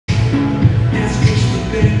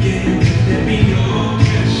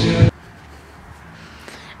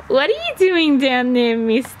What are you doing down there,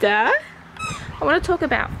 mister? I want to talk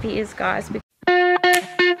about fears, guys.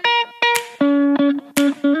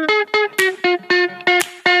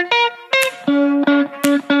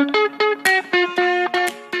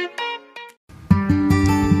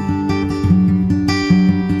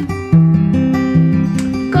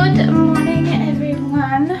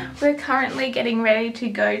 We're currently getting ready to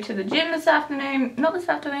go to the gym this afternoon. Not this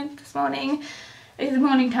afternoon, this morning. It's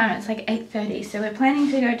morning time, it's like 8:30. So we're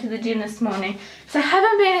planning to go to the gym this morning. So I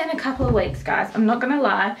haven't been in a couple of weeks, guys. I'm not gonna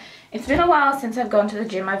lie. It's been a while since I've gone to the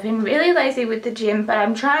gym. I've been really lazy with the gym, but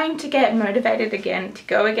I'm trying to get motivated again to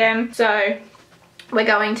go again. So we're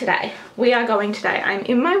going today. We are going today. I'm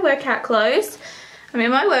in my workout clothes.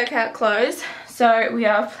 So we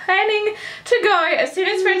are planning to go. As soon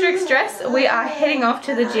as Frederick's dressed, we are heading off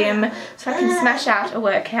to the gym so I can smash out a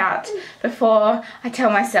workout before I tell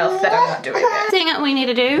myself that I'm not doing it. The thing that we need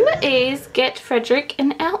to do is get Frederick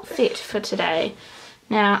an outfit for today.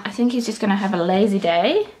 Now, I think he's just going to have a lazy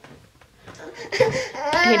day.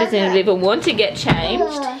 He doesn't even want to get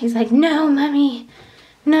changed. He's like, no, mummy,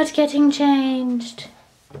 not getting changed.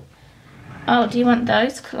 Oh, do you want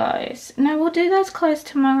those clothes? No, we'll do those clothes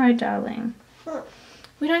tomorrow, darling.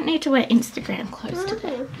 We don't need to wear Instagram clothes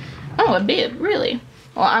today. Oh, a bib, really?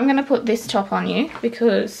 Well, I'm going to put this top on you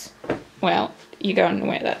because, well, you're going to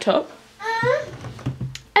wear that top.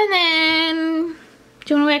 And then,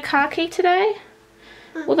 do you want to wear khaki today?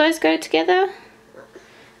 Will those go together?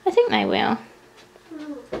 I think they will.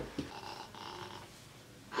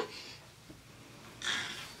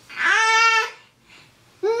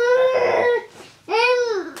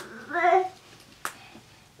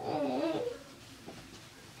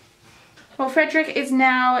 Well, Frederick is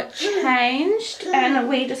now changed and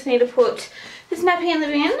we just need to put this nappy in the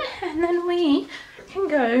bin and then we can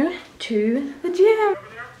go to the gym.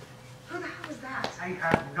 Who the hell is that? I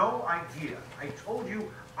have no idea. I told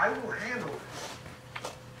you I will handle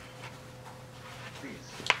this.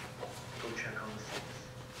 Please, go check on the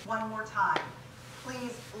things. One more time.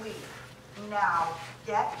 Please leave. Now,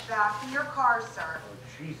 get back in your car, sir. Oh,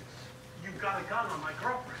 Jesus. You've got a gun on my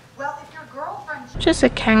girlfriend. Well, if your girlfriend... Just a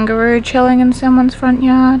kangaroo chilling in someone's front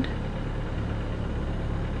yard.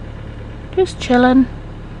 Just chilling.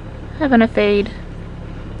 Having a feed.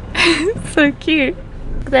 So cute.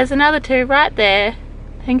 There's another two right there.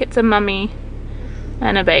 I think it's a mummy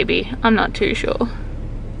and a baby. I'm not too sure.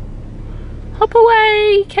 Hop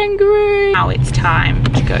away, kangaroo! Now it's time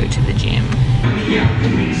to go to the gym.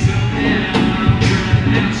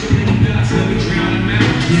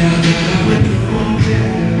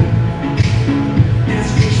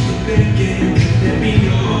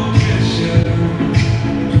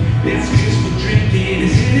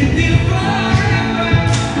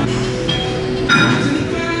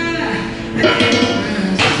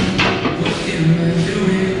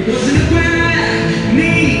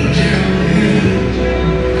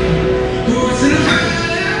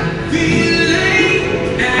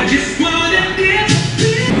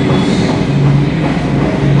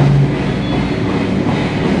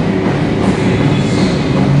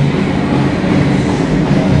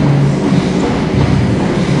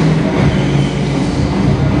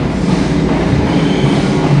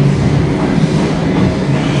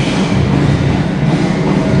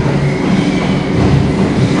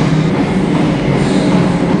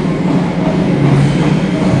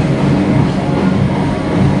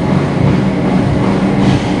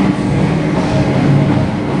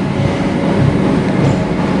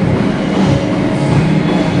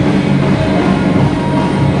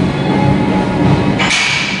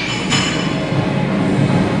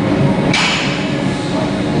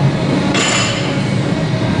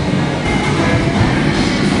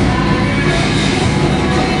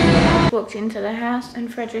 Walked into the house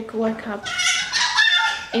and Frederick woke up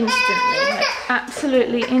instantly, like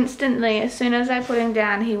absolutely instantly. As soon as I put him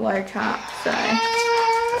down, he woke up. So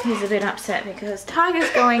he's a bit upset because Tiger's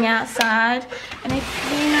going outside, and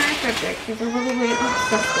if you know Frederick, he's a little bit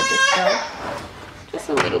obsessed with this dog. Just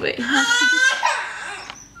a little bit.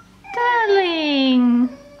 Darling,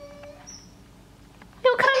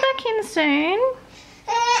 he'll come back in soon.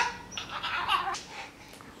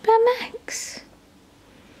 But Max.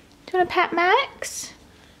 Do you want to pat Max?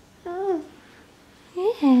 Oh,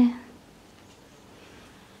 yeah.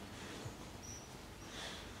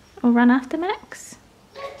 Or run after Max?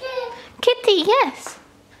 Kitty, yes.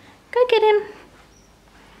 Go get him.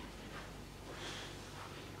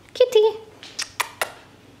 Kitty.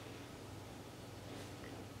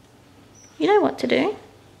 You know what to do.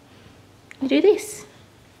 You do this.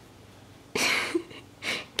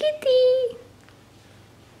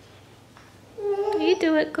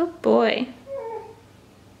 it. Good boy.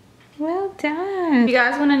 Well done. If you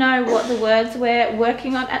guys want to know what the words we're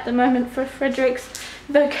working on at the moment for Frederick's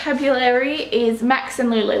vocabulary is Max and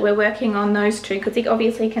Lulu. We're working on those two because he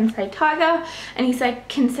obviously can say tiger and he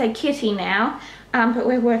can say kitty now. But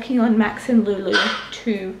we're working on Max and Lulu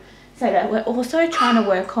to say that. We're also trying to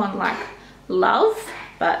work on like love,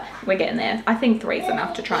 but we're getting there. I think 3 is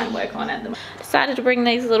enough to try and work on at the moment. Decided to bring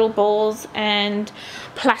these little balls and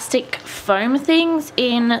plastic foam things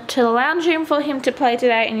in to the lounge room for him to play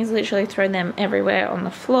today, and he's literally thrown them everywhere on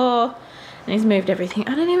the floor and he's moved everything.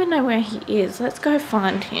 I don't even know where he is. Let's go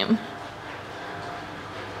find him.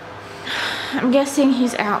 I'm guessing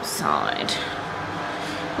he's outside.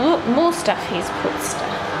 Oh, more stuff he's put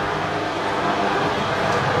stuff.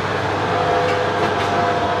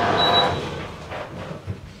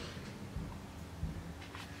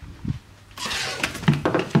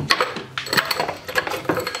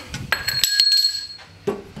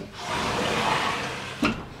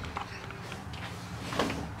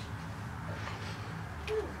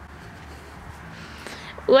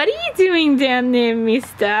 What are you doing down there,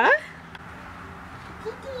 mister?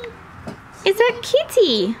 Kitty. Is that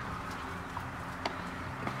Kitty?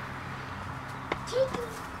 Kitty.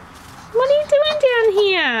 What are you doing down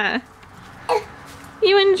here?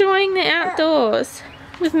 You enjoying the outdoors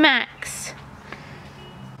with Max?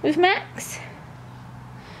 With Max?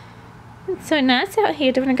 It's so nice out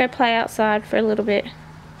here. Do you want to go play outside for a little bit?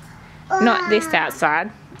 Not this outside,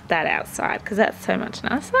 that outside, because that's so much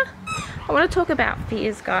nicer. I want to talk about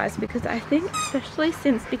fears, guys, because I think especially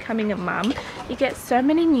since becoming a mum, you get so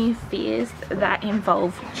many new fears that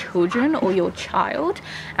involve children or your child.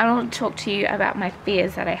 And I want to talk to you about my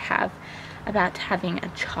fears that I have about having a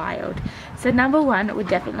child. So number one would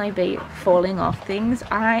definitely be falling off things.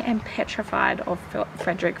 I am petrified of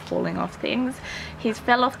Frederick falling off things. He's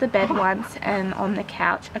fell off the bed once and on the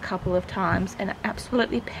couch a couple of times, and it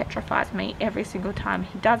absolutely petrifies me every single time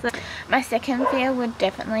he does it. My second fear would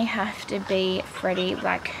definitely have to be Freddie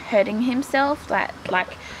like hurting himself,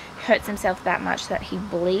 like hurts himself that much that he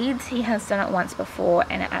bleeds. He has done it once before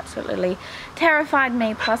and it absolutely terrified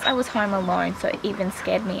me. Plus I was home alone, so it even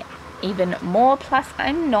scared me even more. Plus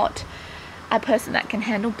I'm not a person that can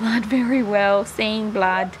handle blood very well. Seeing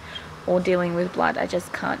blood or dealing with blood I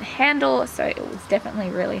just can't handle, so it was definitely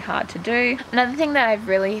really hard to do. Another thing that I've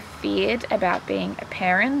really feared about being a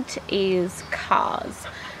parent is cars.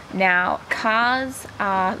 Now cars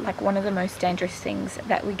are like one of the most dangerous things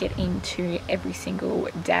that we get into every single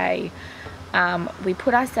day. We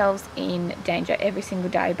put ourselves in danger every single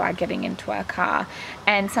day by getting into our car,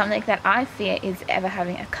 and something that I fear is ever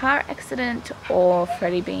having a car accident or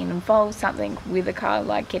Freddie being involved something with a car,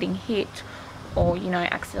 like getting hit or, you know,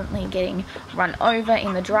 accidentally getting run over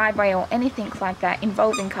in the driveway or anything like that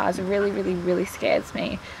involving cars really scares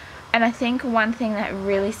me. And I think one thing that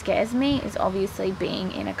really scares me is obviously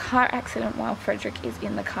being in a car accident while Frederick is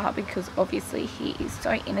in the car, because obviously he is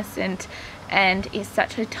so innocent and is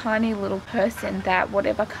such a tiny little person that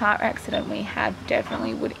whatever car accident we have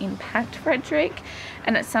definitely would impact Frederick.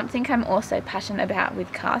 And it's something I'm also passionate about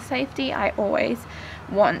with car safety. I always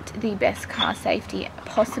want the best car safety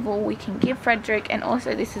possible we can give Frederick, and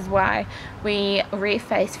also this is why we rear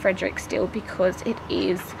face Frederick still, because it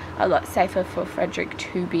is a lot safer for Frederick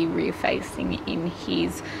to be rear facing in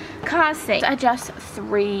his car seat. Are just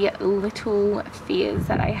 3 little fears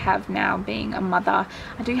that I have now being a mother.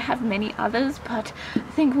 I do have many others, but I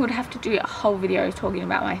think we would have to do a whole video talking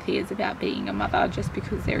about my fears about being a mother, just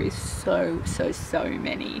because there is so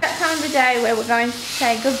many. That time of the day where we're going to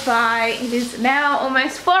say goodbye. It is now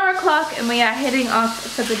almost 4 o'clock and we are heading off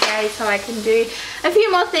for the day, so I can do a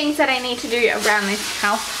few more things that I need to do around this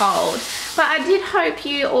household. But I did hope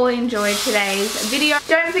you all enjoyed today's video.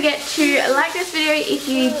 Don't forget to like this video if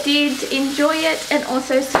you did enjoy it, and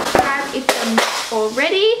also subscribe if you're not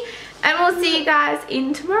already. And we'll see you guys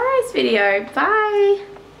in tomorrow's video. Bye.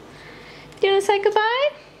 Do you want to say goodbye?